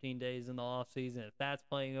 14 days in the offseason. If that's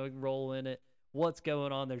playing a role in it, what's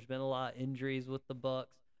going on? There's been a lot of injuries with the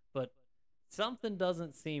Bucks, but something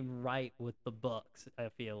doesn't seem right with the Bucks. I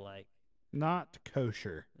feel like. Not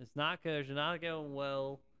kosher. It's not kosher. Not going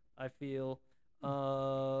well, I feel.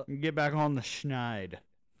 Get back on the schneid.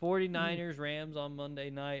 49ers, Rams on Monday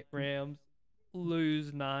night. Rams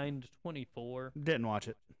lose 9-24. Didn't watch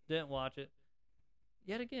it.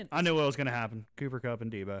 Yet again. I knew what was going to happen. Cooper Kupp and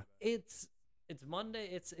Debo. It's Monday.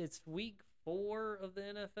 It's week 4 of the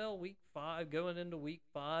NFL. Week 5, going into week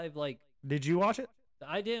 5. Like, did you watch it?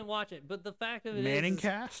 I didn't watch it, but the fact of it Manning is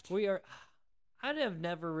cast? We are. I have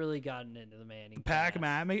never really gotten into the Manning cast.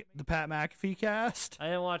 The Pat McAfee cast? I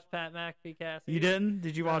didn't watch Pat McAfee cast. You didn't?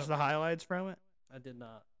 Did you watch the highlights from it? I did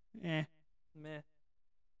not. Meh.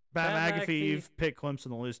 Pat McAfee, you've picked Clemson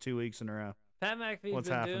to lose 2 weeks in a row. Pat McAfee's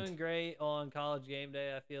been doing great on College Game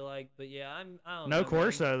Day, I feel like. But yeah, I don't know. No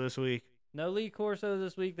Corso this week. No Lee Corso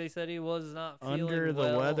this week. They said he was not feeling under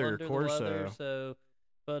the weather. Corso. So,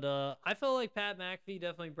 but I feel like Pat McAfee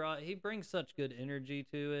definitely brings such good energy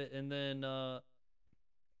to it, and then.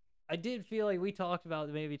 I did feel like we talked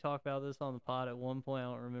about this on the pod at one point. I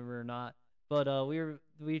don't remember or not, but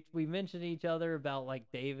we mentioned each other about like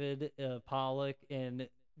David Pollock and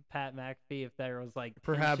Pat McAfee, if there was like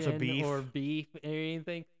perhaps a beef or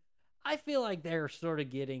anything. I feel like they're sort of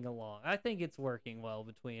getting along. I think it's working well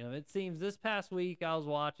between them. It seems this past week I was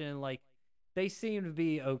watching like they seemed to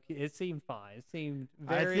be okay. It seemed fine. It seemed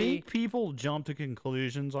very. I think people jump to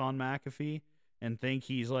conclusions on McAfee and think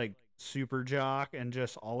he's like super jock and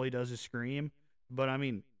just all he does is scream, but I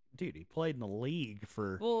mean, dude, he played in the league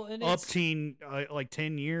for like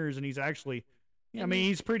 10 years, and he's actually, I mean,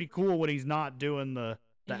 he's pretty cool when he's not doing the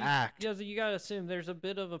act. Yeah, so you gotta assume there's a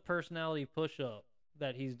bit of a personality push up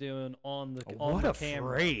that he's doing on the What a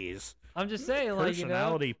camera. phrase. I'm just saying,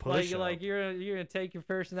 personality push-up. like you're gonna take your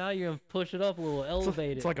personality, you're gonna push it up a little,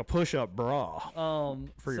 elevate it. It's like a push-up bra.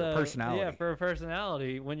 For your personality. Yeah, for a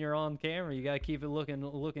personality, when you're on camera, you gotta keep it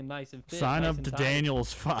looking nice and fit. Sign nice up to tight.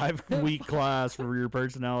 Daniel's 5-week class for your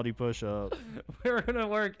personality push-up. We're gonna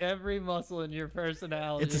work every muscle in your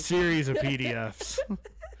personality. It's a series of PDFs.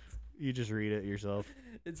 You just read it yourself.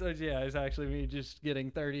 It's actually me just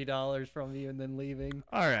getting $30 from you and then leaving.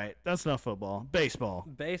 All right, that's not football. Baseball,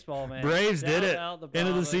 man. Braves did it. End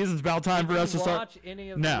of the season. It's about time for us to start. Watch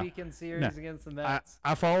any of the weekend series against the Mets?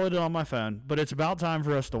 I followed it on my phone, but it's about time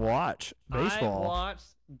for us to watch baseball. I watched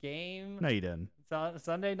game. No, you didn't.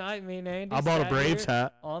 Sunday night, me and Andy. I bought a Braves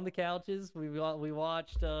hat on the couches. We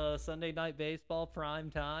watched Sunday night baseball,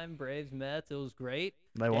 prime time, Braves Mets. It was great.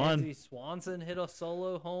 They won. Dansby Swanson hit a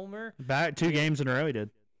solo homer. Back 2 games in a row, he did.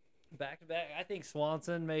 Back to back. I think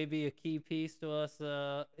Swanson may be a key piece to us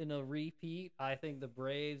in a repeat. I think the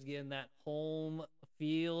Braves getting that home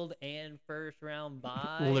field and first round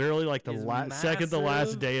bye. Literally like the second to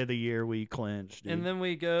last day of the year we clinched. Dude. And then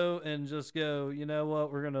we go and just go, you know what,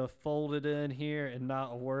 we're going to fold it in here and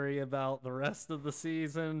not worry about the rest of the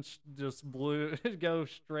season. Just go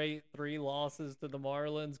straight 3 losses to the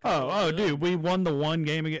Marlins. Dude, we won the 1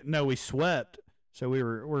 game again. No, we swept. So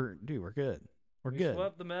we're good. We're good. We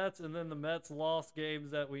swept the Mets, and then the Mets lost games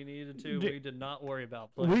that we needed to. We did not worry about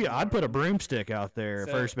playing. I'd put a broomstick out there at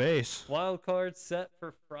first base. Wild card set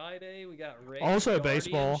for Friday. We got Rays. Also Guardians.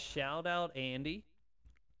 baseball. Shout out Andy.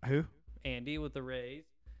 Who? Andy with the Rays.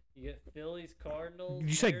 You get Phillies, Cardinals. Did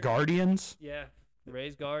you say Guardians? Yeah.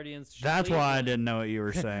 Rays, Guardians. That's why I didn't know what you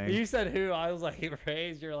were saying. You said who? I was like,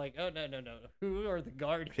 Rays. You're like, oh, no. Who are the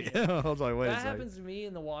Guardians? Yeah, I was like, wait a second. That happens to me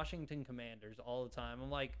and the Washington Commanders all the time. I'm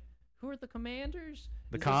like, who are the Commanders?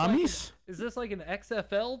 The commies? Is this like an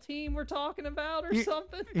XFL team we're talking about or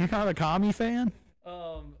something? You're not a commie fan?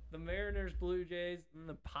 The Mariners, Blue Jays, and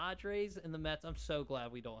the Padres and the Mets. I'm so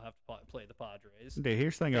glad we don't have to play the Padres. Dude,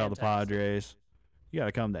 here's the thing about the Padres. You got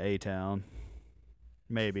to come to A-Town.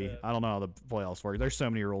 Maybe. I don't know how the playoffs work. There's so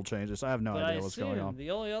many rule changes. I have no idea what's going on. The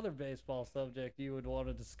only other baseball subject you would want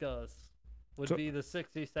to discuss would be the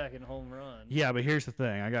 60-second home run. Yeah, but here's the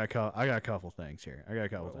thing. I got a couple things here.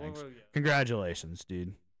 Congratulations,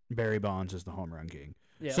 dude. Barry Bonds is the home run king.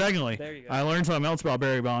 Yeah, secondly, I learned something else about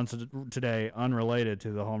Barry Bonds today, unrelated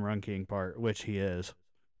to the home run king part, which he is.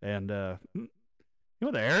 And he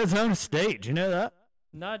went to Arizona State. Did you know that?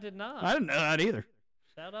 No, I did not. I didn't know that either.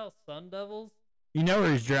 Shout out Sun Devils. You know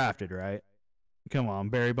where he's drafted, right? Come on,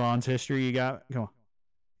 Barry Bonds history. You got. Come on.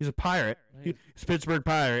 He's a Pirate. He's a Pittsburgh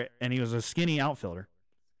Pirate, and he was a skinny outfielder.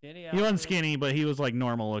 He wasn't skinny, but he was like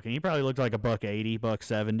normal looking. He probably looked like a $180,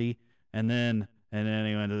 $170, and then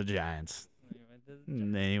he went to the Giants.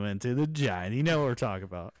 And then he went to the Giants. You know what we're talking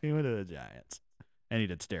about. He went to the Giants, and he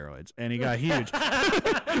did steroids, and he got huge.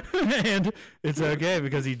 And it's okay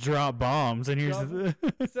because he dropped bombs. And here's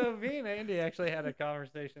so me and Andy actually had a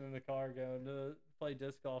conversation in the car going to play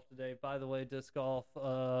disc golf today. By the way, disc golf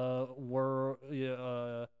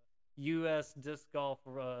U.S. Disc Golf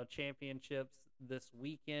Championships this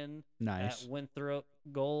weekend. Nice. At Winthrop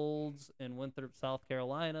Golds in Winthrop, South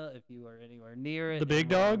Carolina. If you are anywhere near it, the big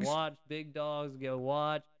dogs. Watch big dogs. Go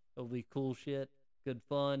watch. It'll be cool shit. Good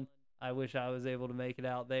fun. I wish I was able to make it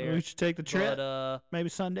out there. We should take the trip. But, maybe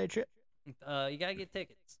Sunday trip. You gotta get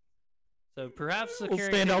tickets. So perhaps we'll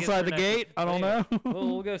stand outside the gate. I don't know.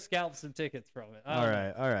 We'll go scalp some tickets from it. All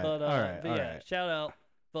right. Shout out.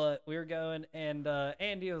 But we were going, and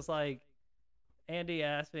Andy was like, Andy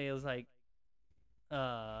asked me, it was like,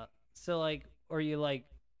 so like, are you like,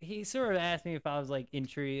 he sort of asked me if I was like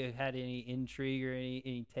intrigued, had any intrigue or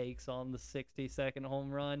any takes on the 60-second home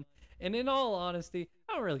run. And in all honesty,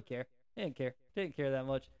 I don't really care. I didn't care that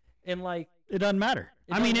much. And like, it doesn't matter.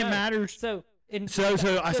 It matters. So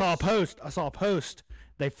I saw a post.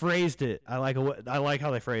 They phrased it. I like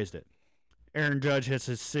how they phrased it. Aaron Judge hits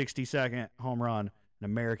his 60-second home run, an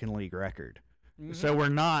American League record. Mm-hmm. So we're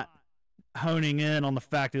not honing in on the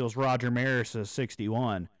fact that it was Roger Maris's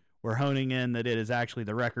 61. We're honing in that it is actually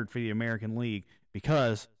the record for the American League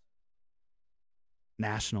because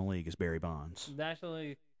National League is Barry Bonds. National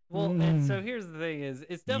League. Well, and so here's the thing: is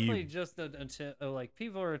it's definitely just like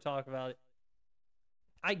people are talking about it.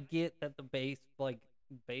 I get that the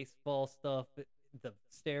baseball stuff, the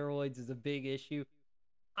steroids is a big issue.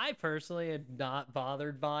 I personally am not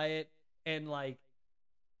bothered by it, and like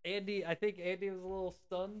Andy, I think Andy was a little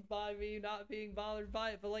stunned by me not being bothered by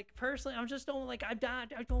it. But like personally, I'm just don't like I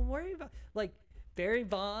don't worry about like Barry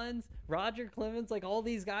Bonds, Roger Clemens, like all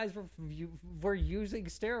these guys were using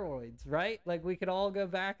steroids, right? Like we could all go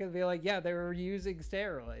back and be like, yeah, they were using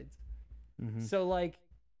steroids. Mm-hmm. So like,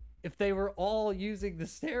 if they were all using the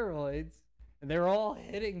steroids and they were all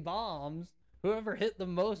hitting bombs, whoever hit the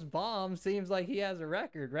most bombs seems like he has a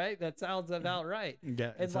record, right? That sounds about right.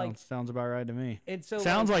 Yeah, it sounds about right to me. And so it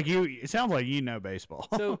sounds like you know baseball.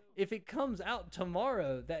 So if it comes out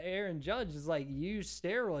tomorrow that Aaron Judge is like used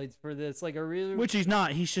steroids for this, like a really, which he's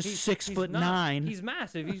not. He's just 6'9". He's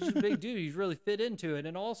massive. He's just a big dude. He's really fit into it.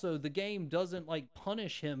 And also the game doesn't like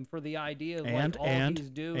punish him for the idea of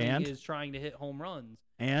he's doing is trying to hit home runs.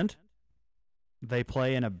 And they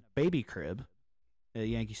play in a baby crib at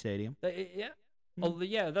Yankee Stadium. Yeah. Oh,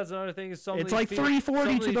 yeah, that's another thing. It's like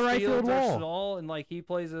 340 to the right field wall. Small, and like he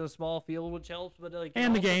plays in a small field, which helps. But like,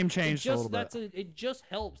 and the game changed a little bit. It just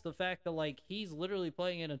helps the fact that like he's literally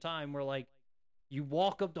playing in a time where like you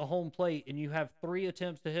walk up to home plate and you have 3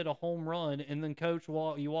 attempts to hit a home run, and then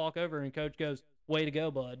you walk over and coach goes, "Way to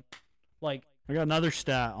go, bud!" Like I got another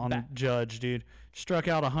stat on Judge, dude. Struck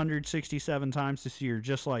out 167 times this year,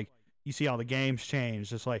 just like. You see how the game's changed.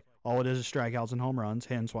 Just like all it is strikeouts and home runs,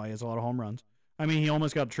 hence why he has a lot of home runs. I mean, he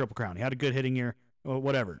almost got a triple crown. He had a good hitting year.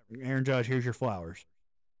 Whatever. Aaron Judge, here's your flowers.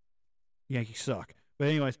 Yankees suck. But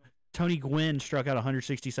anyways, Tony Gwynn struck out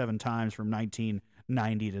 167 times from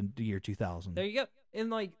 1990 to the year 2000. There you go. And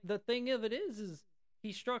like the thing of it is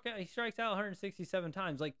he strikes out 167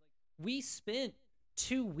 times. Like we spent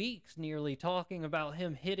 2 weeks nearly talking about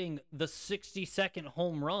him hitting the 60-second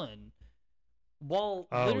home run. While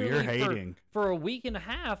you're hating. For a week and a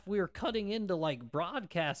half, we were cutting into like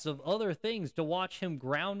broadcasts of other things to watch him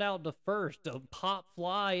ground out to first, to pop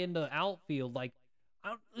fly into outfield. Like,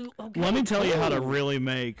 let me tell you how to really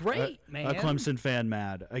make a Clemson fan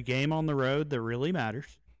mad. A game on the road that really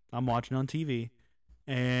matters. I'm watching on TV,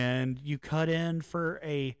 and you cut in for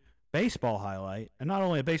a baseball highlight, and not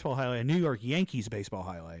only a baseball highlight, a New York Yankees baseball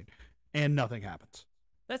highlight, and nothing happens.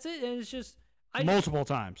 That's it. And it's just multiple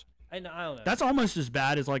times. I don't know. That's almost as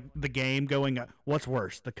bad as like the game going. What's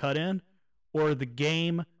worse, the cut in, or the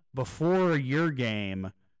game before your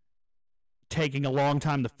game taking a long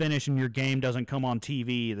time to finish, and your game doesn't come on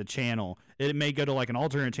TV, the channel. It may go to like an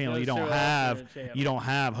alternate channel you don't have. You don't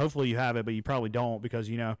have. Hopefully you have it, but you probably don't because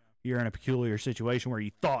you're in a peculiar situation where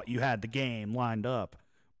you thought you had the game lined up.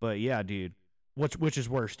 But yeah, dude. Which is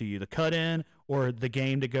worse to you, the cut-in or the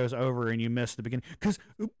game that goes over and you miss the beginning? Because,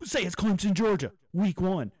 say it's Clemson, Georgia, week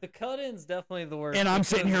 1. The cut-in's definitely the worst. And I'm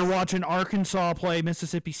sitting here watching Arkansas play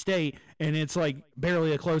Mississippi State, and it's like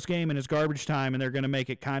barely a close game, and it's garbage time, and they're going to make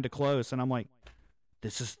it kind of close. And I'm like,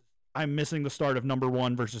 I'm missing the start of number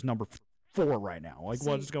 1 versus number 4 right now. Like,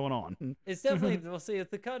 what's going on? It's definitely, it's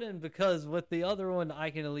the cut-in because with the other one,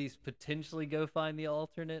 I can at least potentially go find the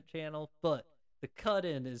alternate channel, but the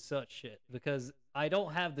cut-in is such shit because I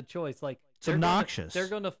don't have the choice. Like it's obnoxious. They're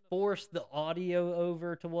going to force the audio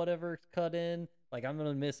over to whatever's cut in. Like I'm going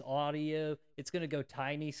to miss audio. It's going to go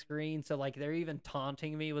tiny screen. So like they're even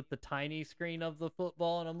taunting me with the tiny screen of the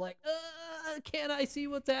football. And I'm like, can't I see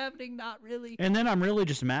what's happening? Not really. And then I'm really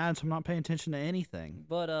just mad. So I'm not paying attention to anything.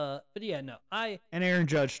 But yeah, no, and Aaron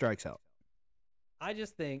Judge strikes out. I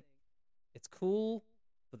just think it's cool.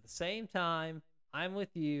 But at the same time, I'm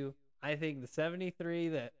with you. I think the 73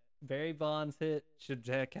 that Barry Bonds hit should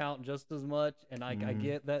count just as much. And I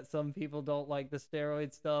get that some people don't like the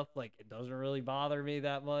steroid stuff. Like, it doesn't really bother me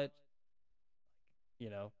that much.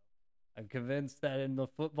 I'm convinced that in the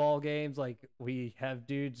football games, like, we have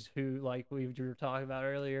dudes who, like we were talking about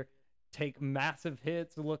earlier, take massive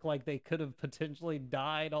hits, look like they could have potentially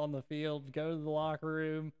died on the field, go to the locker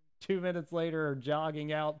room, 2 minutes later are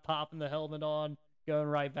jogging out, popping the helmet on, going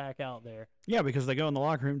right back out there. Yeah, because they go in the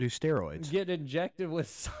locker room and do steroids. Get injected with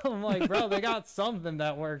some, like, bro, they got something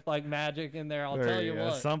that worked like magic in there. I'll tell you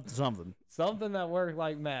what. Something that worked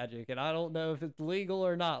like magic. And I don't know if it's legal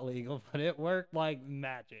or not legal, but it worked like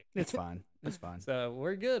magic. It's fine. It's fine. So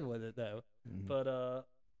we're good with it, though. Mm-hmm. But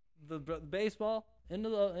the baseball,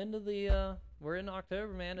 we're in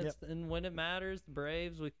October, man. And when it matters, the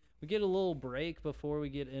Braves, we get a little break before we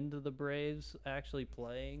get into the Braves actually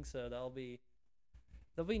playing. So that'll be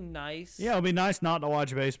nice. Yeah, it'll be nice not to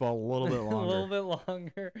watch baseball a little bit longer. A little bit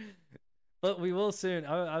longer. But we will soon.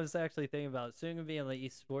 I was actually thinking about it. Soon going to be in the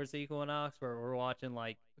East Sports Equinox where we're watching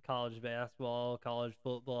like college basketball, college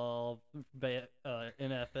football, NFL,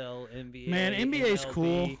 NBA. Man, NBA's MLB.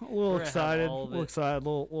 Cool. A little excited.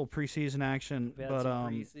 Little preseason action. We had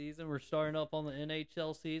some preseason. We're starting up on the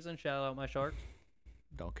NHL season. Shout out my Sharks.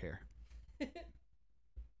 Don't care.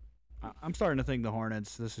 I'm starting to think the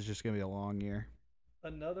Hornets, this is just going to be a long year.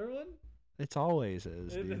 Another one? It's always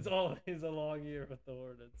is, dude. It's always a long year with the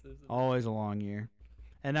Hornets, isn't it? Always a long year.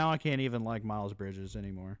 And now I can't even like Miles Bridges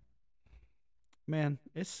anymore. Man,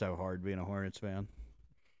 it's so hard being a Hornets fan.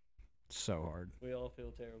 So hard. We all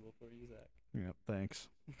feel terrible for you, Zach. Yep, thanks.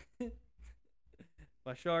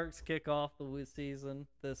 My Sharks kick off the season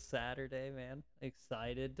this Saturday, man.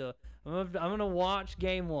 Excited to. I'm gonna watch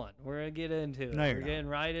Game 1. We're gonna get into it. No, you're We're getting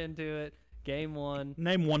right into it. Game 1.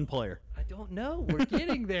 Name one player. I don't know. We're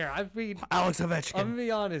getting there. Alex Ovechkin. I'm gonna be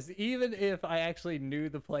honest. Even if I actually knew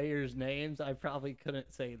the players' names, I probably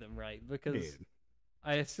couldn't say them right because Dude.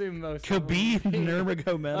 I assume most. Khabib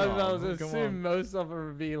Nurmagomedov. I was assume most of them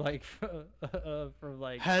would be like from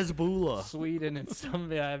like Hezbollah. Sweden and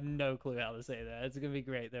something. I have no clue how to say that. It's gonna be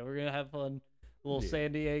great though. We're gonna have fun. Little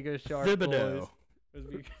San Diego Sharks. Thibodeau.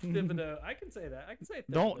 Thibodeau. I can say that. I can say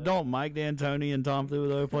Thibodeau. Don't Mike D'Antoni and Tom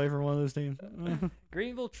Thibodeau play for one of those teams?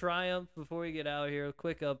 Greenville Triumph, before we get out of here, a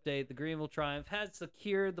quick update. The Greenville Triumph has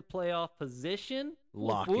secured the playoff position.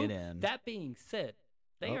 Lock it in. That being said,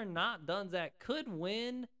 they are not done. Zach could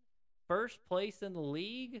win first place in the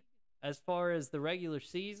league as far as the regular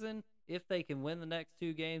season if they can win the next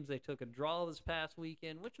 2 games. They took a draw this past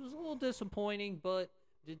weekend, which was a little disappointing, but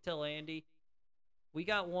I did tell Andy, we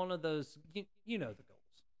got one of those, you know the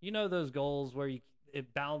goals. You know those goals where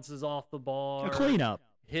it bounces off the bar. A cleanup.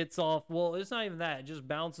 Hits off, well, it's not even that. It just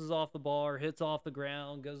bounces off the bar, hits off the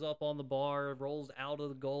ground, goes up on the bar, rolls out of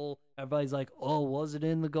the goal. Everybody's like, oh, was it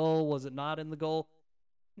in the goal? Was it not in the goal?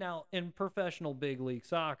 Now, in professional big league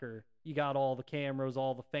soccer, you got all the cameras,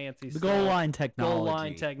 all the fancy stuff. The goal line technology. Goal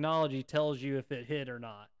line technology tells you if it hit or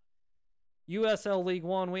not. USL League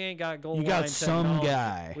One, we ain't got goal line technology. You got some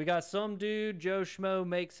guy. We got some dude, Joe Schmo,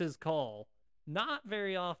 makes his call. Not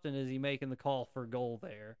very often is he making the call for goal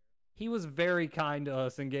there. He was very kind to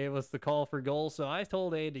us and gave us the call for goal, so I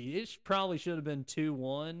told Andy it probably should have been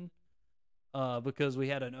 2-1 because we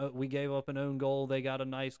gave up an own goal. They got a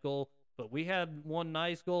nice goal. But we had one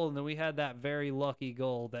nice goal, and then we had that very lucky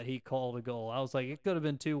goal that he called a goal. I was like, it could have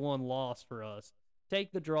been 2-1 loss for us.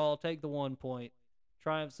 Take the draw, take the 1 point,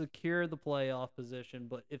 try and secure the playoff position.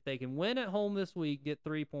 But if they can win at home this week, get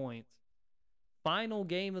 3 points, final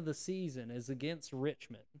game of the season is against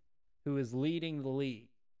Richmond, who is leading the league.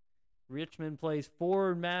 Richmond plays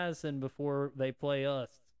Forward Madison before they play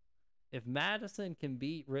us. If Madison can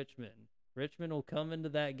beat Richmond, Richmond will come into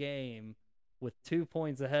that game with 2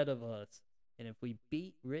 points ahead of us. And if we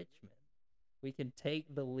beat Richmond, we can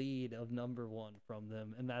take the lead of number 1 from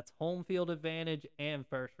them. And that's home field advantage and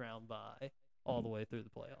first round bye all the way through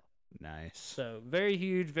the playoff. Nice. So very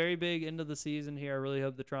huge, very big end of the season here. I really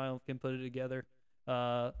hope the Triumph can put it together.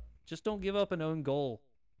 Just don't give up an own goal,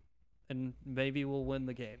 and maybe we'll win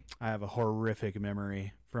the game. I have a horrific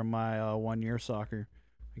memory from my 1 year soccer.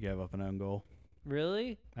 I gave up an own goal.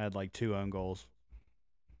 Really? I had like 2 own goals.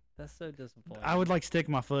 That's so disappointing. I would like stick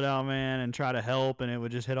my foot out, man, and try to help, and it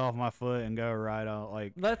would just hit off my foot and go right out.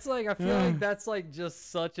 Like that's like I feel like that's like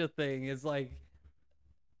just such a thing. It's like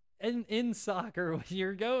in soccer when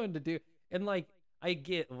you're going to do, and like I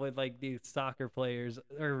get what like these soccer players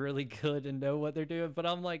are really good and know what they're doing, but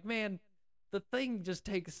I'm like, man, the thing just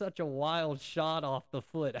takes such a wild shot off the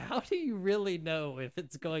foot. How do you really know if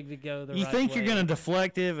it's going to go the right way? You think you're going to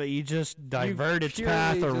deflect it, but you just divert its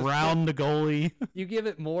path around the goalie. You give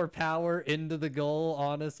it more power into the goal,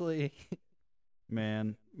 honestly.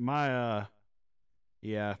 Man, my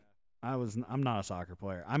I'm not a soccer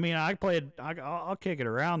player. I mean, I'll kick it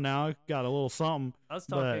around now. I got a little something. I was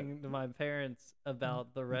talking to my parents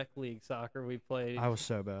about the rec league soccer we played. I was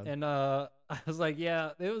so bad. And I was like,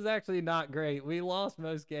 yeah, it was actually not great. We lost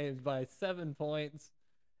most games by 7 points.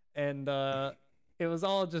 And it was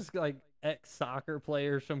all just like ex-soccer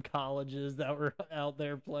players from colleges that were out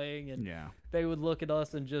there playing. And they would look at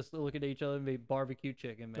us and just look at each other and be barbecue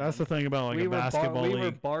chicken, man. That's the thing about like a basketball league. We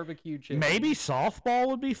were barbecue chicken. Maybe softball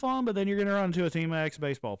would be fun, but then you're going to run into a team of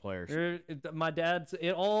ex-baseball players. My dad's,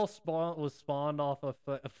 it all was spawned off a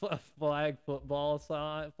flag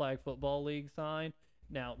football league sign.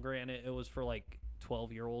 Now, granted, it was for like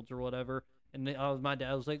 12-year-olds or whatever. And my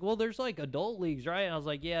dad was like, well, there's like adult leagues, right? And I was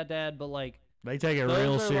like, yeah, Dad, but like, they take it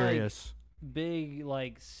real serious. Like big,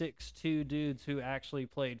 like 6'2" dudes who actually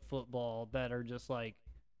played football that are just like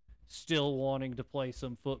still wanting to play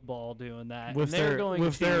some football doing that. With their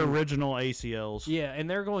original ACLs. Yeah, and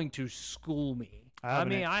they're going to school me. I have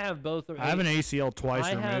an ACL twice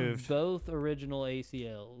removed. I have both original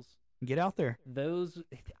ACLs. Get out there. Those,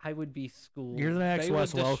 I would be schooled. You're the next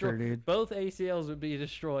Wes Welker, dude. Both ACLs would be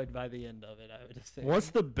destroyed by the end of it, I would assume.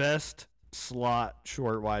 What's the best slot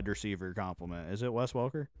short wide receiver compliment? Is it Wes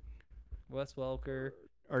Welker? Wes Welker.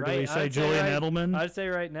 Or do we say Julian Edelman? I'd say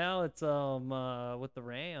right now it's with the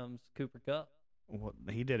Rams, Cooper Kupp. Well,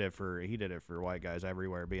 he did it for white guys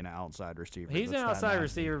everywhere, being an outside receiver. He's an outside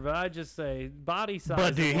receiver, but I just say body size.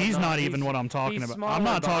 But dude, he's not even what I'm talking about. I'm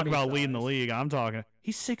not talking about leading the league. I'm talking.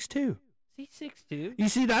 He's 6'2". He's 6'2". You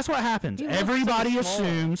see, that's what happens. Everybody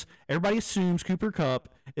assumes Cooper Kupp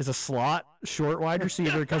is a slot short wide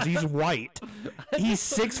receiver because he's white. He's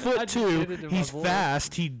 6'2". He's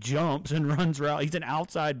fast. He jumps and runs route. He's an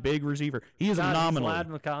outside big receiver. He is phenomenal. Vlad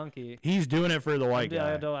McConkey. He's doing it for the white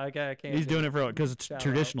guy. I can't. He's doing it for because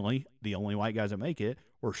traditionally the only white guys that make it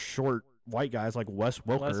were short white guys like Wes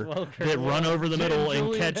Welker that run over the middle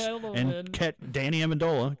and catch Danny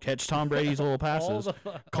Amendola, catch Tom Brady's little passes.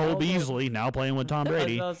 Cole Beasley now playing with Tom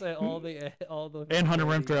Brady. I was say all the and Hunter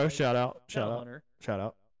Renfrow, shout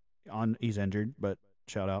out. He's injured, but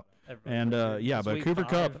shout out. And but Cooper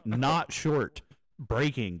Kupp not short.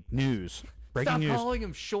 Breaking news. Stop calling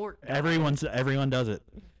him short. Everyone does it.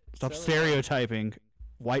 Stop stereotyping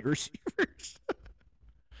white receivers.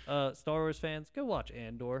 Star Wars fans, go watch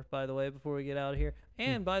Andor, by the way, before we get out of here.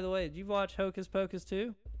 And, by the way, did you watch Hocus Pocus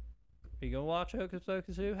 2? Are you going to watch Hocus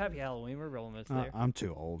Pocus 2? Happy Halloween. We're almost there. I'm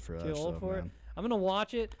too old for that stuff, Too old for man. it? I'm going to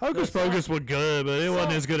watch it. Hocus Pocus was good, but it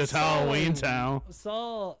wasn't as good as Halloween Town.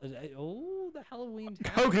 The Halloween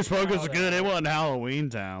Town. Hocus Pocus was good. It wasn't Halloween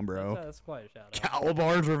Town, bro. That's quite a shout-out.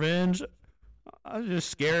 Calabar's Revenge? That's just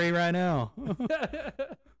scary right now.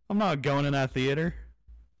 I'm not going in that theater.